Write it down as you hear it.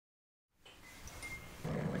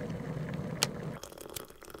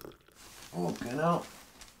Fucking hell.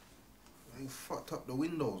 You fucked up the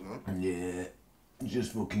windows, man. Yeah.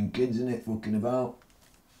 Just fucking kids, innit? Fucking about.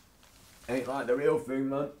 Ain't like the real thing,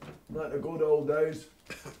 man. Like the good old days.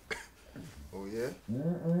 Oh, yeah?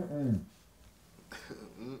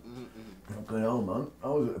 Fucking hell, man. I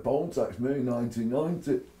was at the poll tax, me,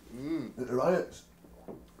 1990. At the riots.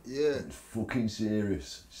 Yeah. It's fucking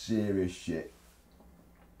serious. Serious shit.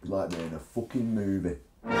 It's like being in a fucking movie.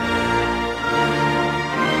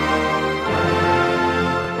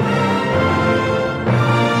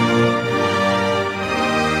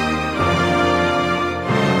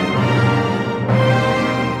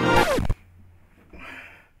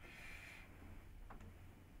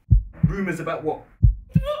 Rumours about what?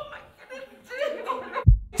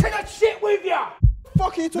 Take that shit with ya!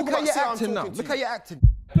 Fuck are you talking about? Look how you're acting now. Look how you're acting.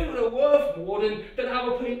 People are worth more than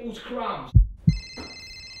other people's crumbs.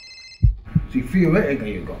 See,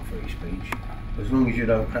 theoretically you've got free speech, as long as you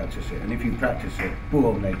don't practice it. And if you practice it,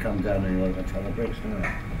 boom, they come down and you're like a ton of bricks, don't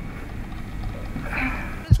they?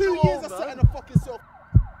 2 years of setting the fucking self.